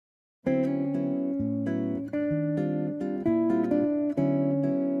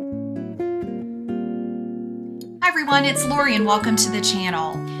everyone, it's Lori and welcome to the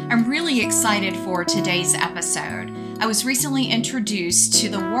channel. I'm really excited for today's episode. I was recently introduced to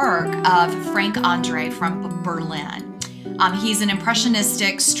the work of Frank Andree from Berlin. He's an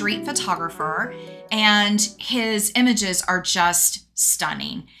impressionistic street photographer and his images are just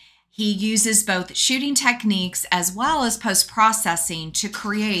stunning. He uses both shooting techniques as well as post-processing to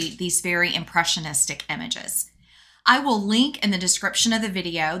create these very impressionistic images. I will link in the description of the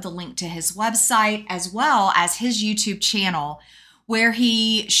video the link to his website as well as his YouTube channel where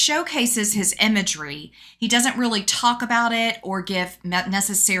he showcases his imagery. He doesn't really talk about it or give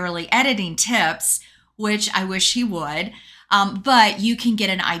necessarily editing tips, which I wish he would, but you can get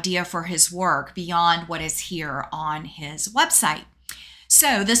an idea for his work beyond what is here on his website.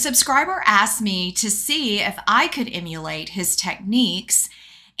 So the subscriber asked me to see if I could emulate his techniques,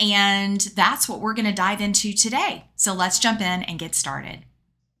 and that's what we're going to dive into today. So let's jump in and get started.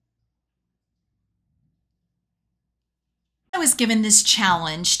 I was given this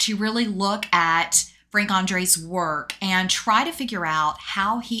challenge to really look at Frank Andree's work and try to figure out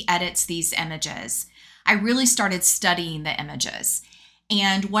how he edits these images. I really started studying the images.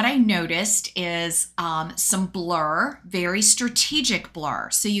 And what I noticed is some blur, very strategic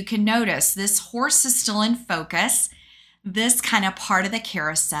blur. So you can notice this horse is still in focus, this kind of part of the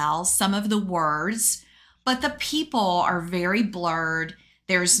carousel, some of the words, but the people are very blurred.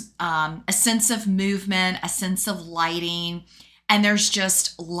 There's a sense of movement, a sense of lighting, and there's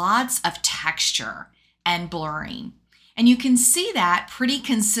just lots of texture and blurring. And you can see that pretty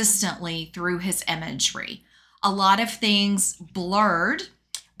consistently through his imagery. A lot of things blurred,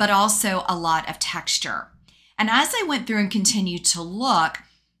 but also a lot of texture. And as I went through and continued to look,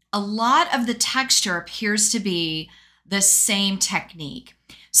 a lot of the texture appears to be the same technique.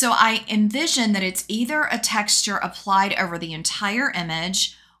 So I envision that it's either a texture applied over the entire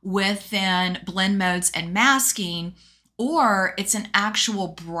image within blend modes and masking, or it's an actual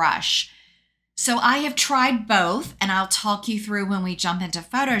brush. So I have tried both, and I'll talk you through when we jump into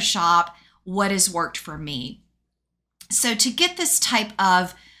Photoshop what has worked for me. So to get this type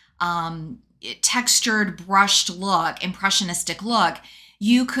of textured, brushed look, impressionistic look,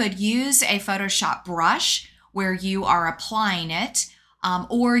 you could use a Photoshop brush where you are applying it,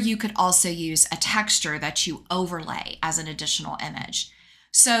 or you could also use a texture that you overlay as an additional image.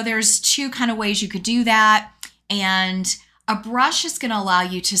 So there's two kind of ways you could do that, and a brush is going to allow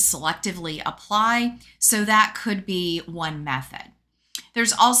you to selectively apply, so that could be one method.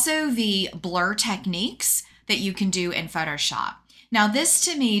 There's also the blur techniques that you can do in Photoshop. Now this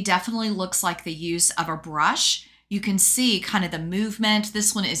to me definitely looks like the use of a brush. You can see kind of the movement.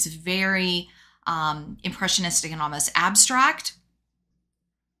 This one is very impressionistic and almost abstract.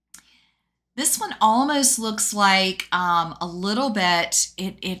 This one almost looks like a little bit,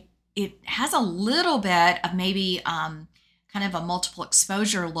 it has a little bit of maybe kind of a multiple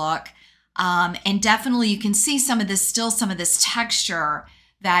exposure look. And definitely you can see some of this, still some of this texture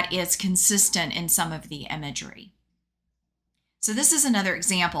that is consistent in some of the imagery. So this is another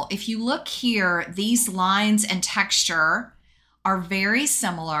example. If you look here, these lines and texture are very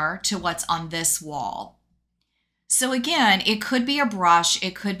similar to what's on this wall. So again, it could be a brush,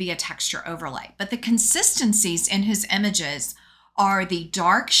 it could be a texture overlay, but the consistencies in his images are the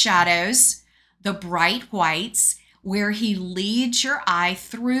dark shadows, the bright whites, where he leads your eye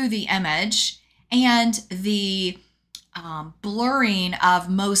through the image, and the blurring of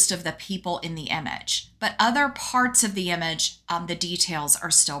most of the people in the image. But other parts of the image, the details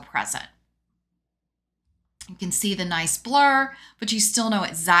are still present. You can see the nice blur, but you still know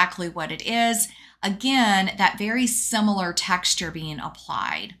exactly what it is. Again, that very similar texture being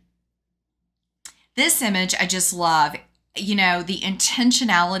applied. This image I just love. You know, the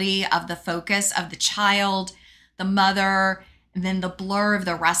intentionality of the focus of the child, the mother, and then the blur of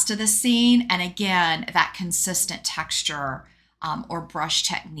the rest of the scene. And again, that consistent texture or brush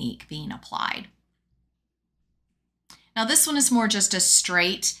technique being applied. Now this one is more just a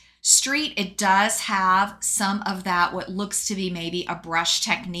straight street. It does have some of that, what looks to be maybe a brush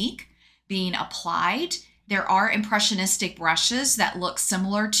technique being applied. There are impressionistic brushes that look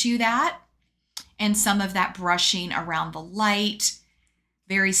similar to that, and some of that brushing around the light,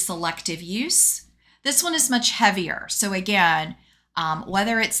 very selective use. This one is much heavier. So again,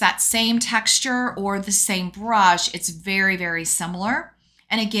 whether it's that same texture or the same brush, it's very, very similar.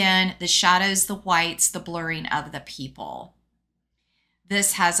 And again, the shadows, the whites, the blurring of the people.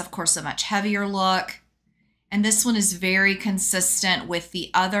 This has, of course, a much heavier look. And this one is very consistent with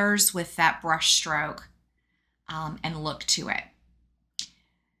the others with that brush stroke and look to it.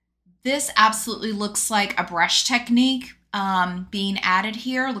 This absolutely looks like a brush technique being added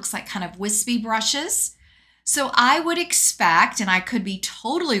here. Looks like kind of wispy brushes. So I would expect, and I could be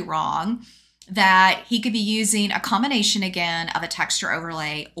totally wrong, that he could be using a combination again of a texture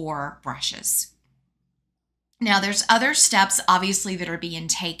overlay or brushes. Now there's other steps obviously that are being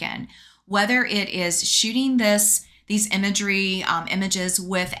taken, whether it is shooting these images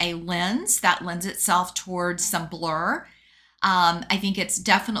with a lens that lends itself towards some blur. I think it's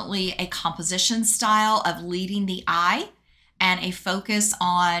definitely a composition style of leading the eye and a focus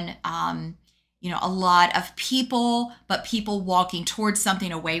on a lot of people, but people walking towards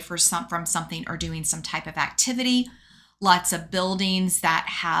something, away from something, or doing some type of activity. Lots of buildings that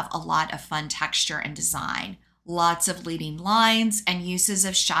have a lot of fun texture and design. Lots of leading lines and uses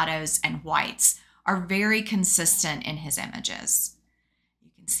of shadows and whites are very consistent in his images. You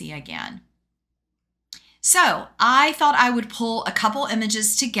can see again. So I thought I would pull a couple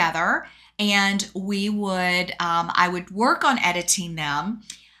images together and I would work on editing them.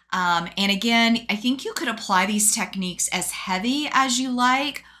 And again, I think you could apply these techniques as heavy as you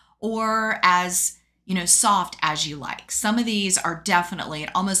like or as soft as you like. Some of these are definitely, it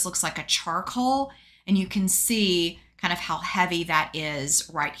almost looks like a charcoal, and you can see kind of how heavy that is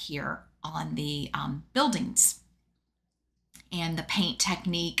right here on the buildings. And the paint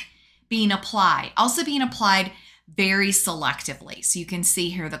technique being applied, also being applied very selectively. So you can see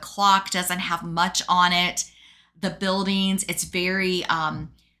here the clock doesn't have much on it. The buildings, it's very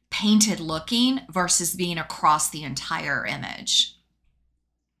painted looking versus being across the entire image.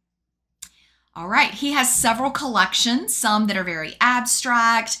 All right, he has several collections, some that are very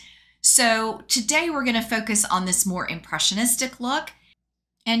abstract. So today we're going to focus on this more impressionistic look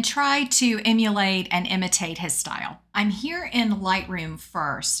and try to emulate and imitate his style. I'm here in Lightroom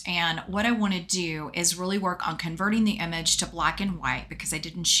first, and what I want to do is really work on converting the image to black and white because I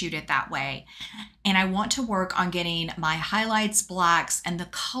didn't shoot it that way. And I want to work on getting my highlights, blacks, and the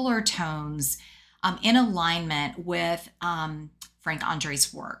color tones in alignment with Frank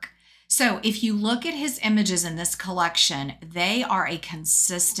Andree's work. So if you look at his images in this collection, they are a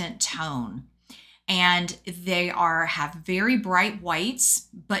consistent tone. And they have very bright whites,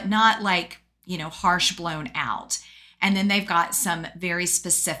 but not like, harsh blown out. And then they've got some very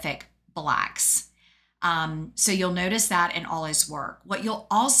specific blacks. So you'll notice that in all his work. What you'll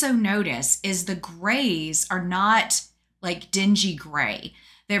also notice is the grays are not like dingy gray.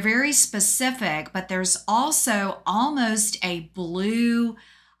 They're very specific, but there's also almost a blue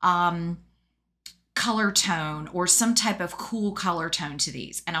color tone or some type of cool color tone to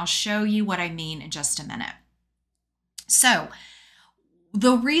these. And I'll show you what I mean in just a minute. So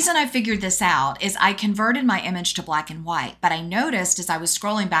the reason I figured this out is I converted my image to black and white, but I noticed as I was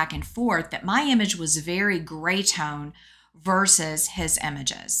scrolling back and forth that my image was very gray tone versus his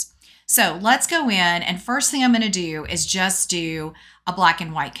images. So let's go in, and first thing I'm going to do is just do a black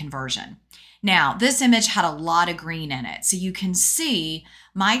and white conversion. Now, this image had a lot of green in it, so you can see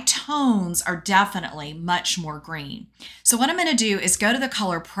my tones are definitely much more green. So what I'm going to do is go to the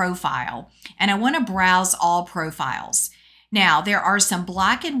color profile, and I want to browse all profiles. Now, there are some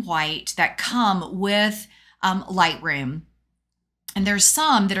black and white that come with Lightroom, and there's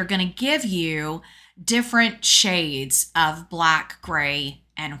some that are going to give you different shades of black, gray,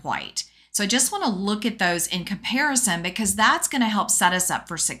 and white. So I just want to look at those in comparison because that's going to help set us up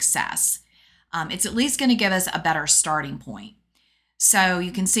for success. It's at least going to give us a better starting point. So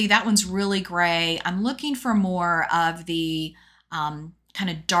you can see that one's really gray. I'm looking for more of the kind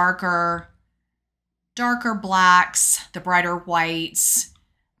of darker blacks, the brighter whites.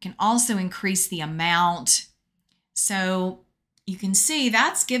 Can also increase the amount. So you can see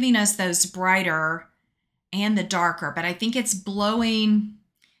that's giving us those brighter and the darker, but I think it's blowing,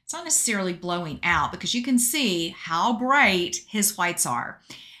 it's not necessarily blowing out because you can see how bright his whites are.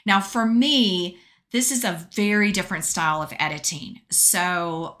 Now for me, this is a very different style of editing.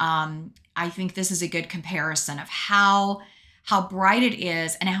 So I think this is a good comparison of how bright it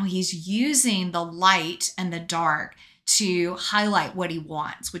is and how he's using the light and the dark to highlight what he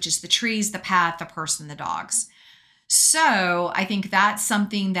wants, which is the trees, the path, the person, the dogs. So I think that's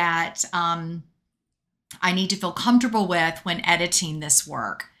something that I need to feel comfortable with when editing this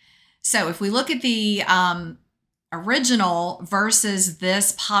work. So if we look at the original versus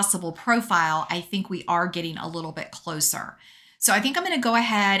this possible profile, I think we are getting a little bit closer. So I think I'm going to go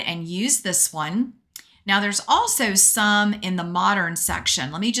ahead and use this one. Now there's also some in the modern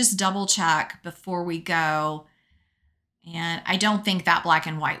section. Let me just double check before we go. And I don't think that black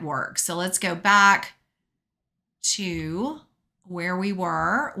and white works. So let's go back to where we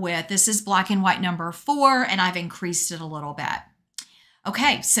were with, this is black and white number 4, and I've increased it a little bit.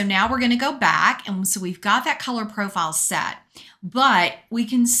 Okay, so now we're going to go back, and so we've got that color profile set, but we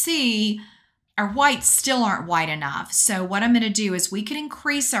can see our whites still aren't white enough. So what I'm going to do is we could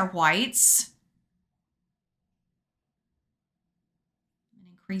increase our whites.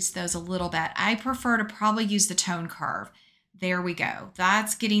 Increase those a little bit. I prefer to probably use the tone curve. There we go.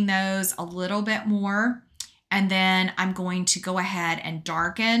 That's getting those a little bit more. And then I'm going to go ahead and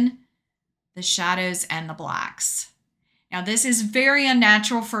darken the shadows and the blacks. Now this is very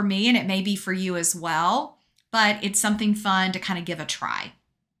unnatural for me, and it may be for you as well, but it's something fun to kind of give a try.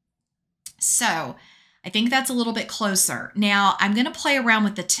 So I think that's a little bit closer. Now I'm going to play around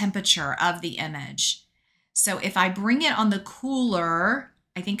with the temperature of the image. So if I bring it on the cooler,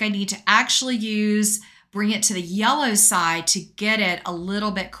 I think I need to actually bring it to the yellow side to get it a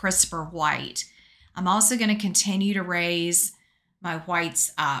little bit crisper white. I'm also going to continue to raise my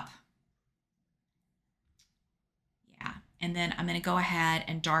whites up. Yeah, and then I'm going to go ahead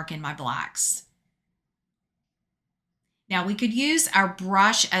and darken my blacks. Now we could use our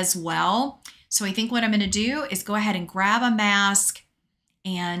brush as well. So I think what I'm going to do is go ahead and grab a mask,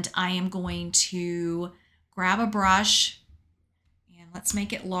 and I am going to grab a brush, and let's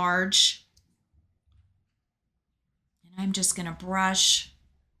make it large. And I'm just going to brush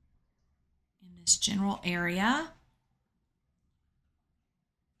in this general area.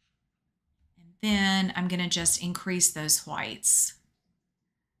 And then I'm going to just increase those whites.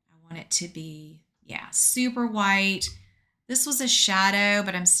 I want it to be, yeah, super white. This was a shadow,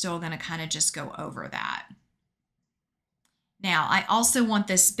 but I'm still going to kind of just go over that. Now, I also want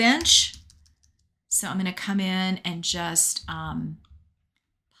this bench. So I'm going to come in and just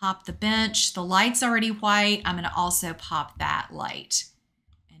pop the bench. The light's already white. I'm going to also pop that light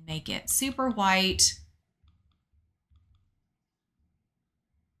and make it super white.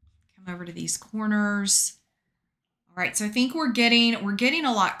 Come over to these corners. All right, so I think we're getting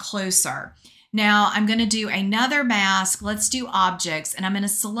a lot closer. Now I'm going to do another mask. Let's do objects, and I'm going to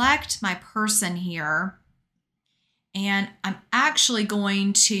select my person here, and I'm actually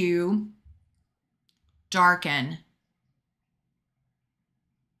going to darken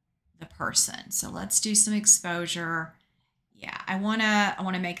the person. So let's do some exposure. Yeah, I want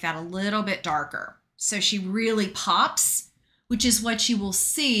to make that a little bit darker, so she really pops, which is what you will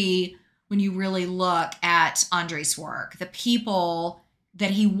see when you really look at Andree's work. The people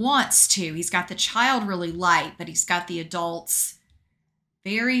that he wants to. He's got the child really light, but he's got the adults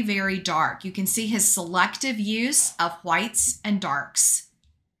very, very dark. You can see his selective use of whites and darks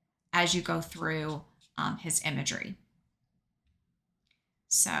as you go through his imagery.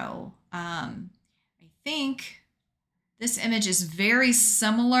 So I think this image is very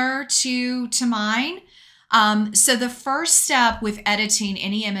similar to mine. So the first step with editing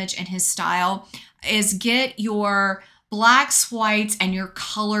any image in his style is get your blacks, whites, and your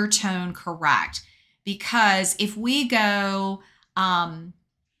color tone correct. Because if we go all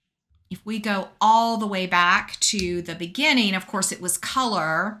the way back to the beginning, of course it was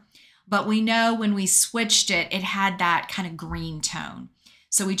color, but we know when we switched it, it had that kind of green tone.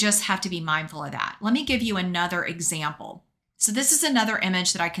 So we just have to be mindful of that. Let me give you another example. So this is another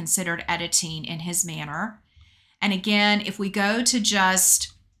image that I considered editing in his manner. And again, if we go to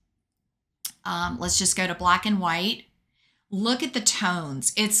just, let's just go to black and white. Look at the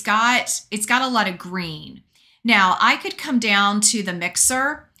tones. It's got a lot of green. Now I could come down to the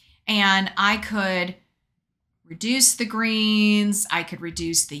mixer and I could reduce the greens. I could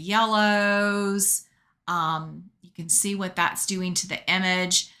reduce the yellows. You can see what that's doing to the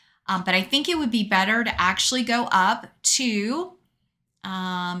image. But I think it would be better to actually go up to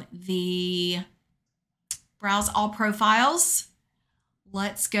the Browse All Profiles.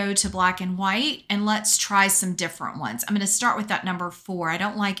 Let's go to black and white, and let's try some different ones. I'm going to start with that number 4. I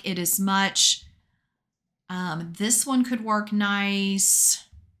don't like it as much. This one could work nice.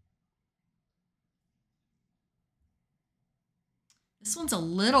 This one's a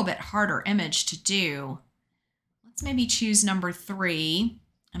little bit harder image to do. Let's maybe choose number 3.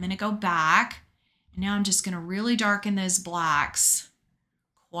 I'm going to go back, and now I'm just going to really darken those blacks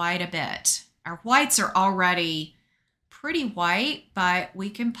quite a bit. Our whites are already pretty white, but we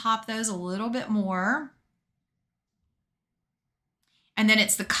can pop those a little bit more. And then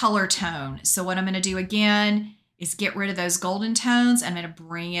it's the color tone. So what I'm going to do again is get rid of those golden tones. I'm going to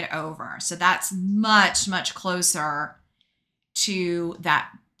bring it over. So that's much, much closer to that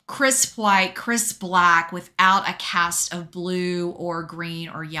crisp white, crisp black without a cast of blue or green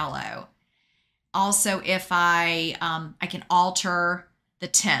or yellow. Also, if I can alter the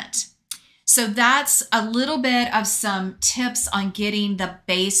tint. So that's a little bit of some tips on getting the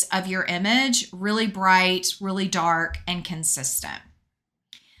base of your image really bright, really dark, and consistent.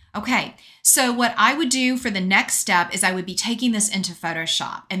 Okay, so what I would do for the next step is I would be taking this into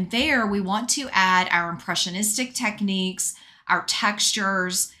Photoshop. And there we want to add our impressionistic techniques, our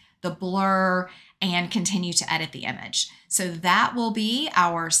textures, the blur, and continue to edit the image. So that will be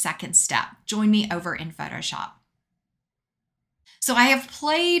our second step. Join me over in Photoshop. So I have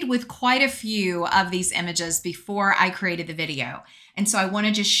played with quite a few of these images before I created the video. And so I want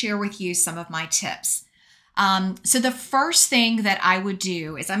to just share with you some of my tips. So the first thing that I would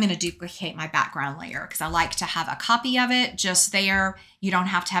do is I'm going to duplicate my background layer because I like to have a copy of it just there. You don't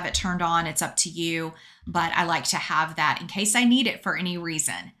have to have it turned on. It's up to you, but I like to have that in case I need it for any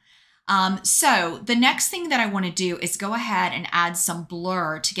reason. So the next thing that I want to do is go ahead and add some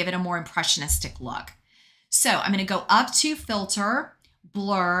blur to give it a more impressionistic look. So I'm going to go up to Filter,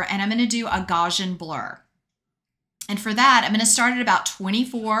 Blur, and I'm going to do a Gaussian blur. And for that, I'm going to start at about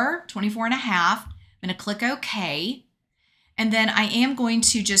 24 and a half. I'm going to click OK. And then I am going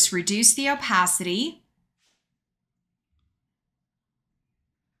to just reduce the opacity.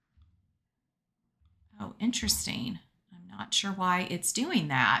 Oh, interesting. I'm not sure why it's doing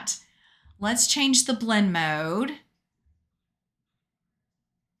that. Let's change the blend mode.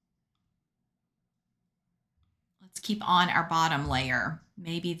 Let's keep on our bottom layer.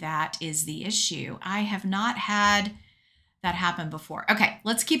 Maybe that is the issue. I have not had that happen before. Okay,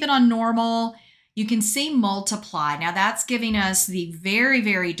 let's keep it on normal. You can see multiply. Now that's giving us the very,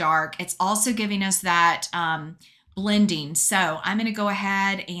 very dark. It's also giving us that blending. So I'm going to go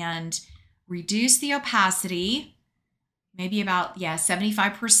ahead and reduce the opacity, maybe about,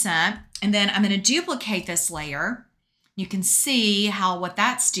 75%. And then I'm going to duplicate this layer. You can see what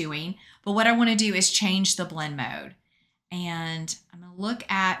that's doing. But what I want to do is change the blend mode. And I'm going to look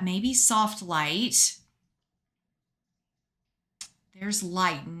at maybe soft light. There's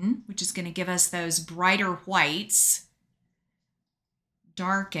lighten, which is going to give us those brighter whites.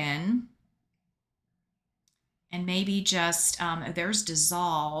 Darken. And maybe just, there's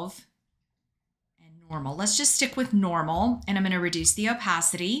dissolve and normal. Let's just stick with normal. And I'm going to reduce the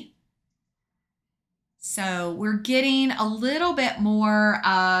opacity. So we're getting a little bit more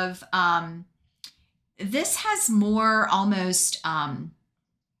of, this has more almost that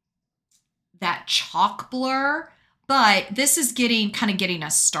chalk blur. But this is kind of getting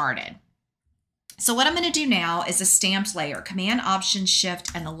us started. So what I'm going to do now is a stamped layer, Command, Option,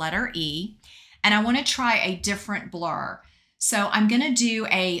 Shift, and the letter E. And I want to try a different blur. So I'm going to do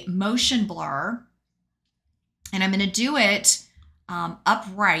a motion blur. And I'm going to do it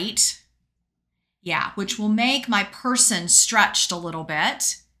upright. Yeah, which will make my person stretched a little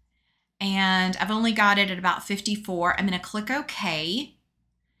bit. And I've only got it at about 54. I'm going to click OK.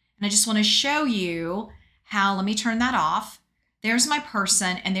 And I just want to show you how, let me turn that off. There's my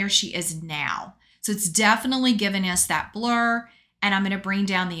person, and there she is now. So it's definitely giving us that blur, and I'm going to bring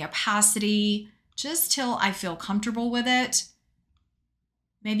down the opacity just till I feel comfortable with it.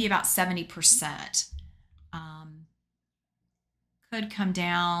 Maybe about 70%. Could come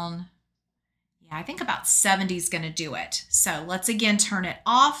down. Yeah, I think about 70 is going to do it. So let's again turn it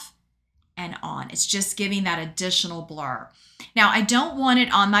off and on. It's just giving that additional blur. Now I don't want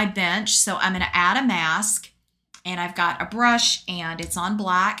it on my bench, so I'm going to add a mask, and I've got a brush and it's on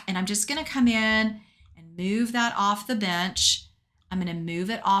black, and I'm just going to come in and move that off the bench. I'm going to move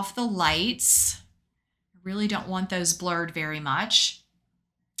it off the lights. I really don't want those blurred very much.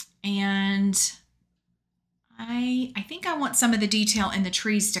 And I think I want some of the detail in the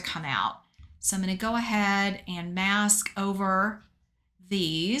trees to come out. So I'm going to go ahead and mask over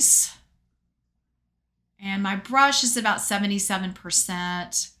these. And my brush is about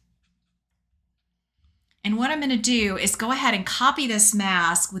 77%. And what I'm going to do is go ahead and copy this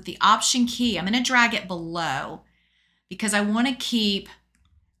mask with the Option key. I'm going to drag it below because I want to keep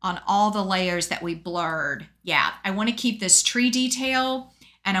on all the layers that we blurred. Yeah, I want to keep this tree detail,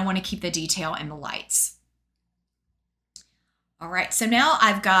 and I want to keep the detail in the lights. All right, so now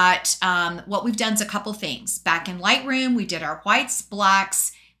I've got, what we've done is a couple things. Back in Lightroom, we did our whites,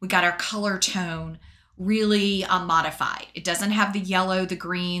 blacks, we got our color tone really modified. It doesn't have the yellow, the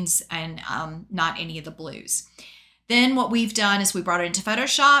greens, and not any of the blues. Then what we've done is we brought it into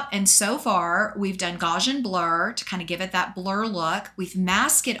Photoshop, and so far we've done Gaussian blur to kind of give it that blur look. We've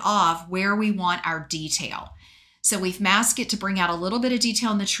masked it off where we want our detail. So we've masked it to bring out a little bit of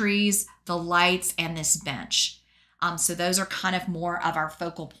detail in the trees, the lights, and this bench. So those are kind of more of our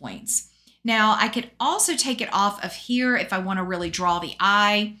focal points. Now I could also take it off of here if I want to really draw the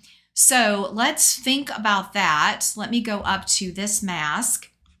eye. So let's think about that. Let me go up to this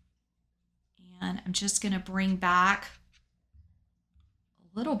mask, and I'm just going to bring back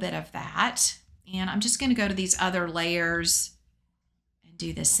a little bit of that. And I'm just going to go to these other layers and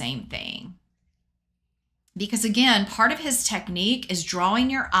do the same thing. Because again, part of his technique is drawing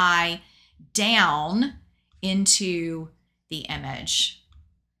your eye down into the image.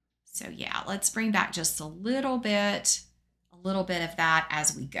 So yeah, let's bring back just a little bit of that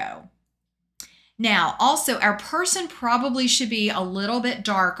as we go. Now, also our person probably should be a little bit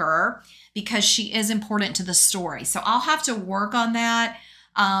darker because she is important to the story. So I'll have to work on that.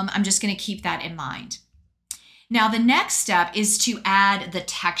 I'm just going to keep that in mind. Now, the next step is to add the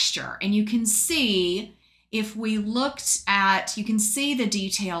texture. And you can see, if we looked at, you can see the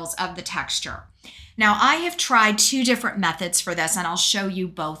details of the texture. Now, I have tried two different methods for this, and I'll show you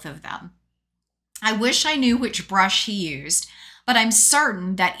both of them. I wish I knew which brush he used, but I'm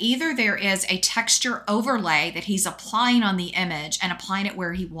certain that either there is a texture overlay that he's applying on the image and applying it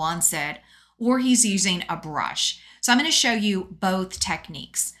where he wants it, or he's using a brush. So I'm going to show you both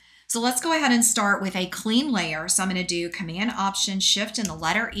techniques. So let's go ahead and start with a clean layer. So I'm going to do Command Option Shift and the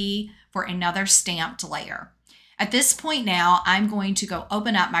letter E for another stamped layer. At this point now, I'm going to go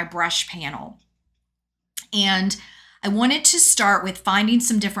open up my brush panel. And I wanted to start with finding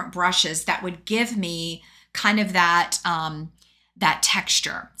some different brushes that would give me kind of that, that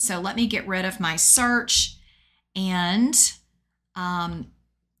texture. So let me get rid of my search. And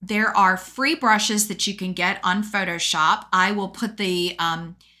there are free brushes that you can get on Photoshop. I will put the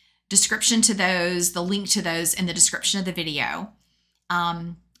description to those, the link to those in the description of the video.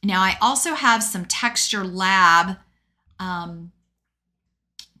 Now I also have some Texture Lab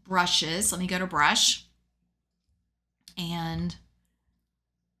brushes. Let me go to brush. And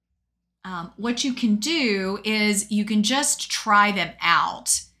what you can do is you can just try them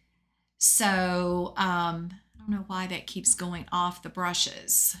out. So I don't know why that keeps going off the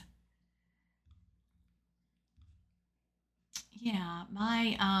brushes. Yeah,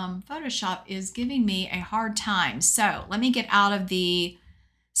 my Photoshop is giving me a hard time. So let me get out of the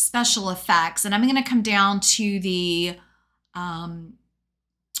special effects, and I'm going to come down to the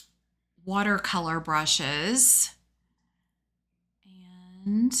watercolor brushes.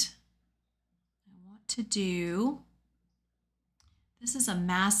 And I want to do, this is a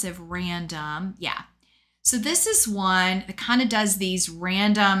massive random, yeah. So this is one that kind of does these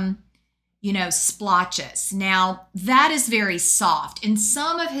random, you know, splotches. Now that is very soft. In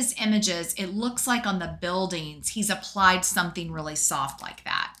some of his images, it looks like on the buildings, he's applied something really soft like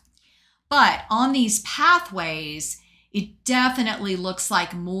that. But on these pathways, it definitely looks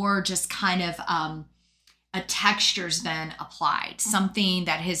like more just kind of a texture's been applied. Something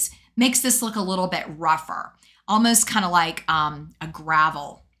that makes this look a little bit rougher, almost kind of like a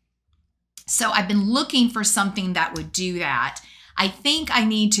gravel. So I've been looking for something that would do that. I think I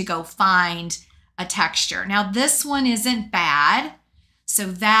need to go find a texture. Now this one isn't bad. So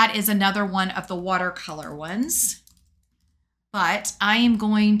that is another one of the watercolor ones. But I am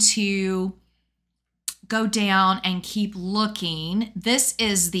going to go down and keep looking. This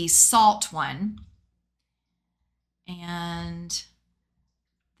is the salt one. And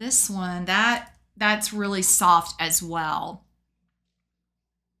this one, that's really soft as well.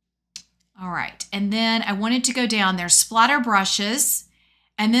 All right, and then I wanted to go down, there's splatter brushes,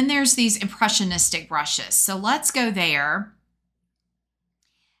 and then there's these impressionistic brushes. So let's go there.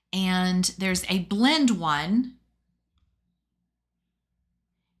 And there's a blend one.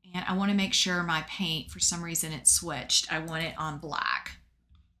 And I want to make sure my paint, for some reason it switched. I want it on black.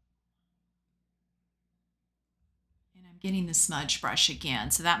 And I'm getting the smudge brush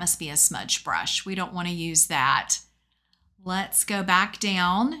again. So that must be a smudge brush. We don't want to use that. Let's go back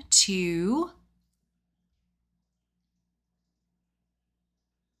down to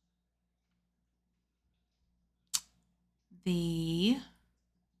the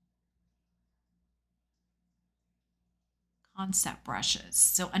concept brushes.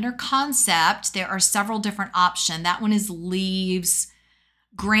 So under concept, there are several different options. That one is leaves,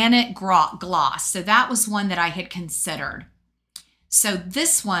 granite gloss. So that was one that I had considered. So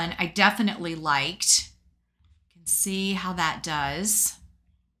this one I definitely liked. See how that does.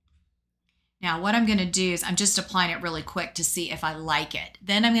 Now what I'm going to do is I'm just applying it really quick to see if I like it.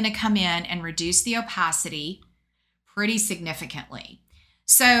 Then I'm going to come in and reduce the opacity pretty significantly.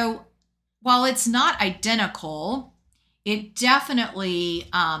 So while it's not identical, it definitely,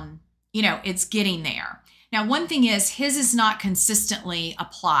 you know, it's getting there. Now one thing is his is not consistently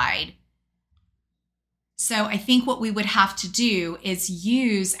applied. So I think what we would have to do is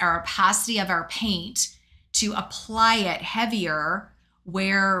use our opacity of our paint to apply it heavier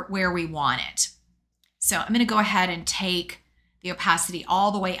where we want it. So I'm going to go ahead and take the opacity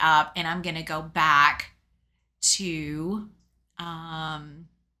all the way up, and I'm going to go back to, let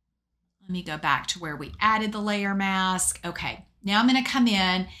me go back to where we added the layer mask. Okay, Now I'm going to come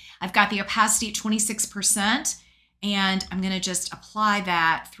in. I've got the opacity at 26%, and I'm going to just apply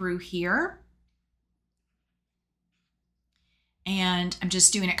that through here. And I'm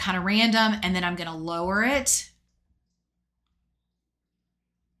just doing it kind of random, and then I'm going to lower it.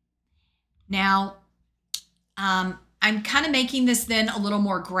 Now, I'm kind of making this then a little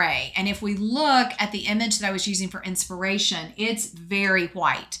more gray. And if we look at the image that I was using for inspiration, it's very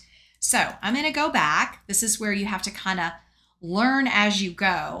white. So I'm going to go back. This is where you have to kind of learn as you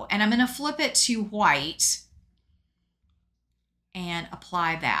go. And I'm going to flip it to white and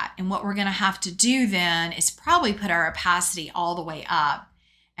apply that. And what we're going to have to do then is probably put our opacity all the way up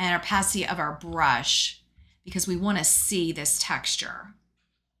and our opacity of our brush, because we want to see this texture.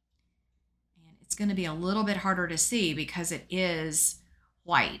 And it's going to be a little bit harder to see because it is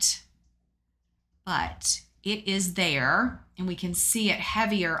white, but it is there and we can see it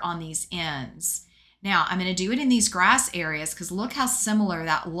heavier on these ends. Now I'm going to do it in these grass areas because look how similar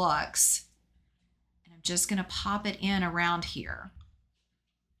that looks. Just going to pop it in around here.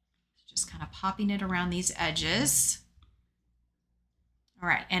 Just kind of popping it around these edges. All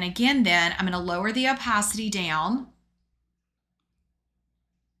right, and again then, I'm going to lower the opacity down.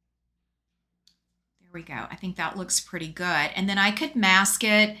 There we go. I think that looks pretty good. And then I could mask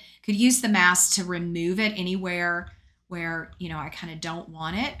it, could use the mask to remove it anywhere where, you know, I kind of don't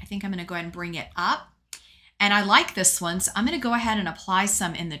want it. I think I'm going to go ahead and bring it up. And I like this one, so I'm going to go ahead and apply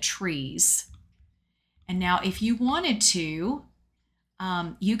some in the trees. And now if you wanted to,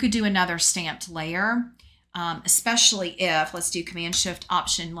 you could do another stamped layer, especially if, let's do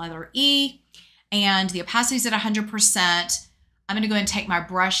Command-Shift-Option-E, and the opacity is at 100%. I'm going to go ahead and take my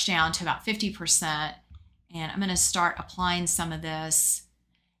brush down to about 50%, and I'm going to start applying some of this.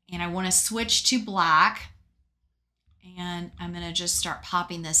 And I want to switch to black, and I'm going to just start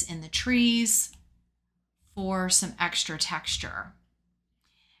popping this in the trees for some extra texture.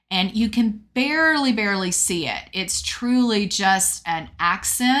 And you can barely see it. It's truly just an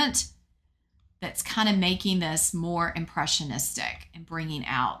accent that's kind of making this more impressionistic and bringing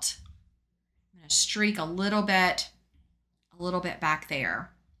out. I'm going to streak a little bit back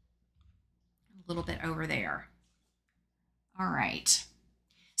there, a little bit over there. All right.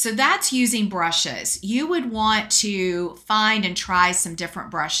 So that's using brushes. You would want to find and try some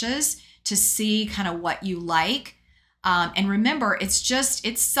different brushes to see kind of what you like. And remember, it's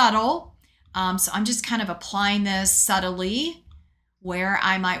subtle. So I'm just kind of applying this subtly where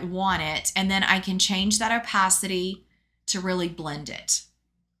I might want it. And then I can change that opacity to really blend it.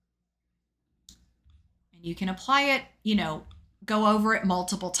 And you can apply it, you know, go over it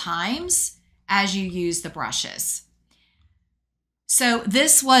multiple times as you use the brushes. So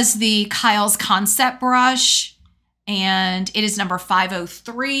this was the Kyle's Concept brush, and it is number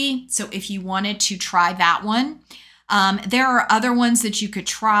 503. So if you wanted to try that one, there are other ones that you could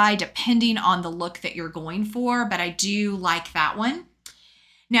try depending on the look that you're going for, but I do like that one.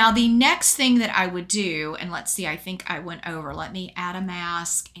 Now, the next thing that I would do, and let's see, I think I went over. Let me add a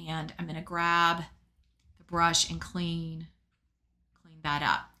mask, and I'm going to grab the brush and clean that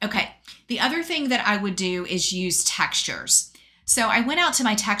up. Okay, the other thing that I would do is use textures. So I went out to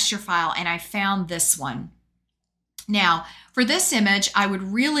my texture file and I found this one. Now, for this image, I would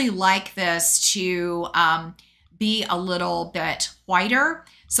really like this to be a little bit whiter.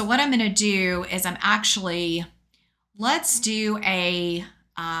 So what I'm going to do is let's do a,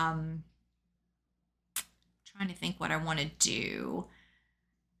 trying to think what I want to do.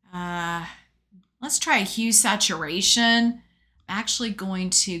 Let's try a hue saturation. I'm actually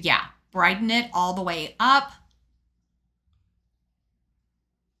going to, brighten it all the way up.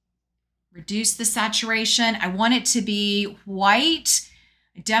 Reduce the saturation. I want it to be white.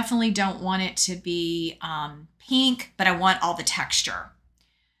 I definitely don't want it to be pink, but I want all the texture.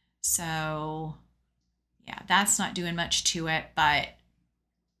 So yeah, that's not doing much to it, but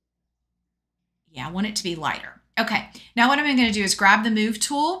yeah, I want it to be lighter. Okay, now what I'm going to do is grab the move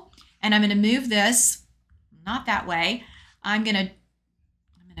tool, and I'm going to move this, not that way. I'm going to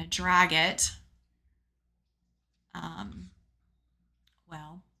drag it.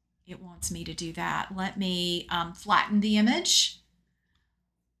 Well, it wants me to do that. Let me flatten the image.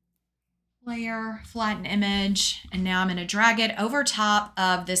 Layer, flatten image, and now I'm going to drag it over top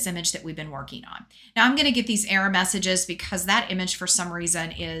of this image that we've been working on. Now I'm going to get these error messages because that image for some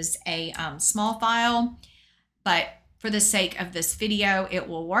reason is a small file, but for the sake of this video, it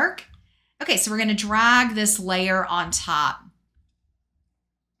will work. Okay, so we're going to drag this layer on top.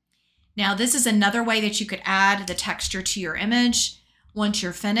 Now this is another way that you could add the texture to your image. Once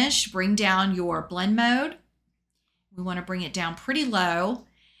you're finished, bring down your blend mode. We want to bring it down pretty low.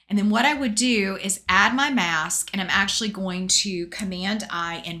 And then what I would do is add my mask, and I'm actually going to Command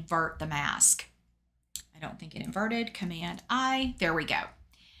I invert the mask. I don't think it inverted. Command I, there we go.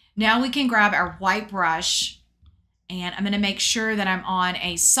 Now we can grab our white brush, and I'm going to make sure that I'm on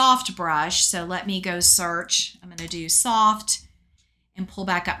a soft brush. So let me go search. I'm going to do soft and pull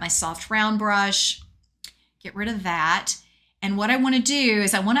back up my soft round brush. Get rid of that. And what I want to do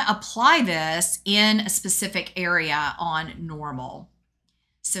is I want to apply this in a specific area on normal.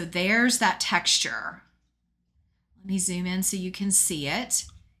 So there's that texture. Let me zoom in so you can see it.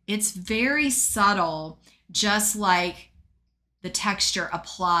 It's very subtle, just like the texture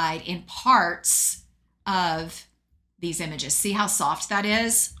applied in parts of these images. See how soft that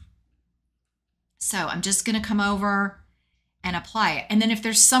is? So I'm just going to come over and apply it. And then if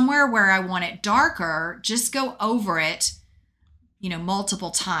there's somewhere where I want it darker, just go over it,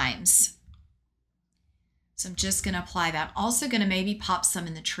 multiple times. So I'm just going to apply that. Also going to maybe pop some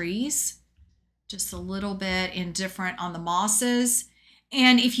in the trees, just a little bit indifferent on the mosses.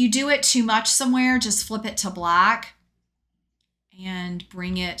 And if you do it too much somewhere, just flip it to black and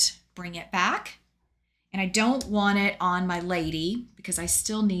bring it back. And I don't want it on my lady because I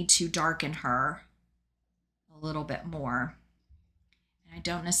still need to darken her a little bit more. And I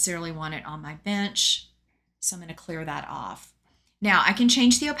don't necessarily want it on my bench, so I'm going to clear that off. Now I can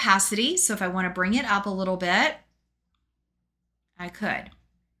change the opacity. So if I want to bring it up a little bit, I could.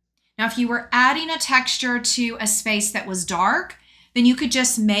 Now, if you were adding a texture to a space that was dark, then you could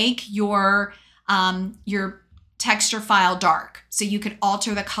just make your texture file dark. So you could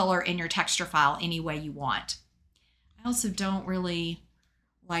alter the color in your texture file any way you want. I also don't really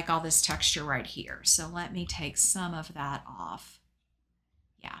like all this texture right here. So let me take some of that off.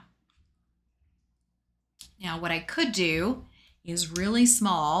 Yeah. Now what I could do is really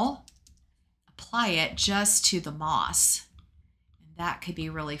small, apply it just to the moss. And that could be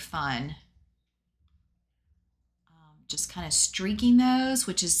really fun. Just kind of streaking those,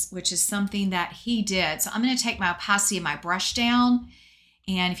 which is something that he did. So I'm going to take my opacity of my brush down.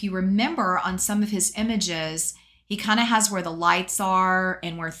 And if you remember on some of his images, he kind of has where the lights are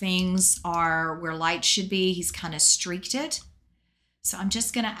and where things are, where light should be. He's kind of streaked it. So I'm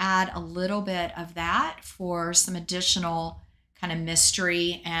just going to add a little bit of that for some additional kind of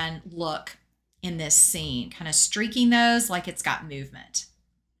mystery and look in this scene, kind of streaking those like it's got movement.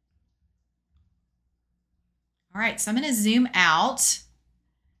 All right, so I'm going to zoom out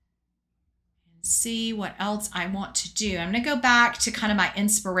and see what else I want to do. I'm going to go back to kind of my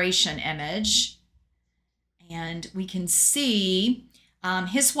inspiration image, and we can see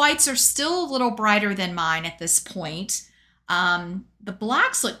his whites are still a little brighter than mine at this point. The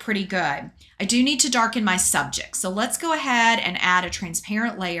blacks look pretty good. I do need to darken my subject. So let's go ahead and add a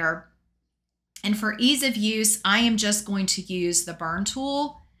transparent layer. And for ease of use, I am just going to use the burn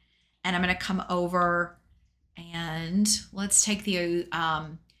tool, and I'm going to come over and let's take the,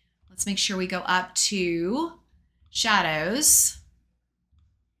 let's make sure we go up to shadows.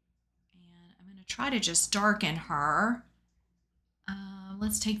 And I'm going to try to just darken her.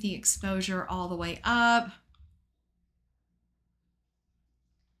 Let's take the exposure all the way up.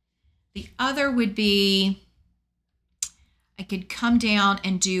 The other would be, I could come down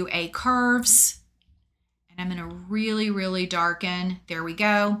and do a curves, and I'm going to really, really darken. There we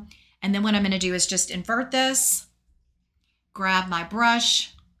go. And then what I'm going to do is just invert this, grab my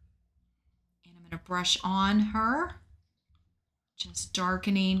brush, and I'm going to brush on her, just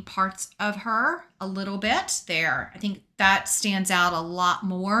darkening parts of her a little bit there. I think that stands out a lot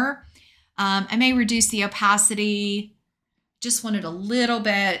more. I may reduce the opacity, just want it a little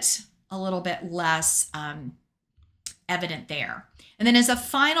bit less evident there. And then as a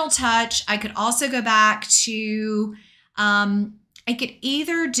final touch, I could also go back to, I could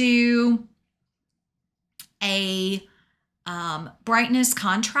either do a brightness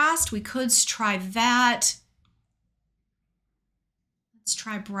contrast. We could try that. Let's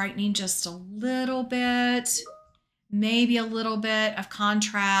try brightening just a little bit, maybe a little bit of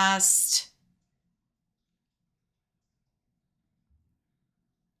contrast.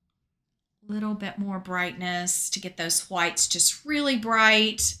 Little bit more brightness to get those whites just really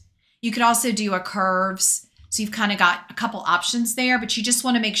bright. You could also do a curves. So you've kind of got a couple options there, but you just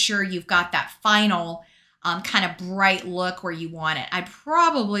want to make sure you've got that final kind of bright look where you want it. I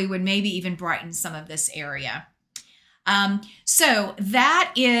probably would maybe even brighten some of this area. So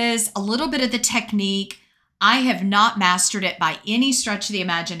that is a little bit of the technique. I have not mastered it by any stretch of the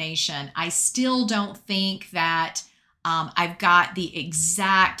imagination. I still don't think that I've got the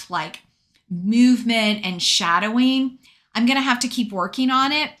exact movement and shadowing. I'm going to have to keep working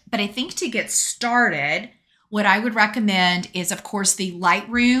on it, but I think to get started, what I would recommend is, of course, the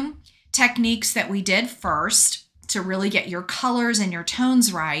Lightroom techniques that we did first to really get your colors and your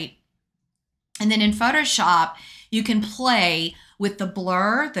tones right. And then in Photoshop, you can play with the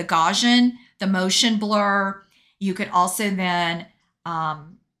blur, the Gaussian, the motion blur. You could also then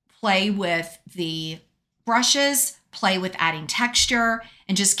play with the brushes, play with adding texture,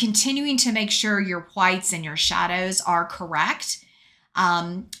 and just continuing to make sure your whites and your shadows are correct,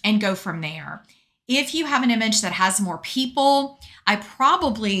 and go from there. If you have an image that has more people, I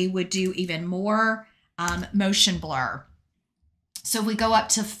probably would do even more motion blur. So if we go up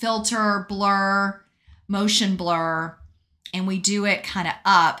to filter, blur, motion blur, and we do it kind of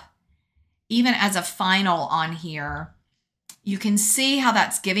up, even as a final on here, you can see how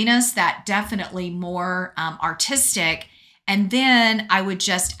that's giving us that definitely more artistic. And then I would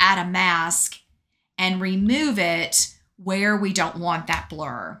just add a mask and remove it where we don't want that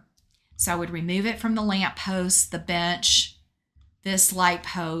blur. So I would remove it from the lamp post, the bench, this light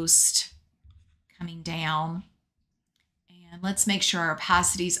post coming down. And let's make sure our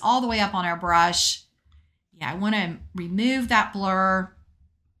opacity is all the way up on our brush. Yeah, I want to remove that blur.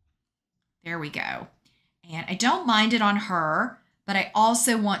 There we go. And I don't mind it on her, but I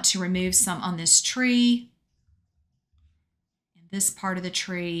also want to remove some on this tree and this part of the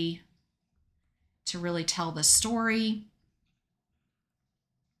tree to really tell the story.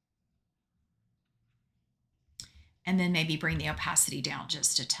 And then maybe bring the opacity down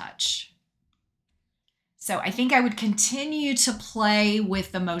just a touch. So I think I would continue to play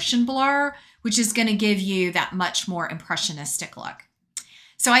with the motion blur, which is going to give you that much more impressionistic look.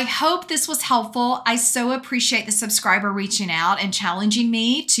 So I hope this was helpful. I so appreciate the subscriber reaching out and challenging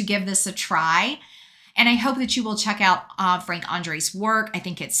me to give this a try. And I hope that you will check out Frank Andree's work. I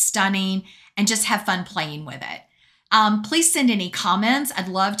think it's stunning, and just have fun playing with it. Please send any comments. I'd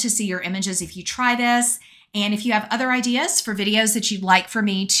love to see your images if you try this. And if you have other ideas for videos that you'd like for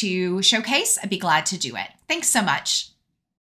me to showcase, I'd be glad to do it. Thanks so much.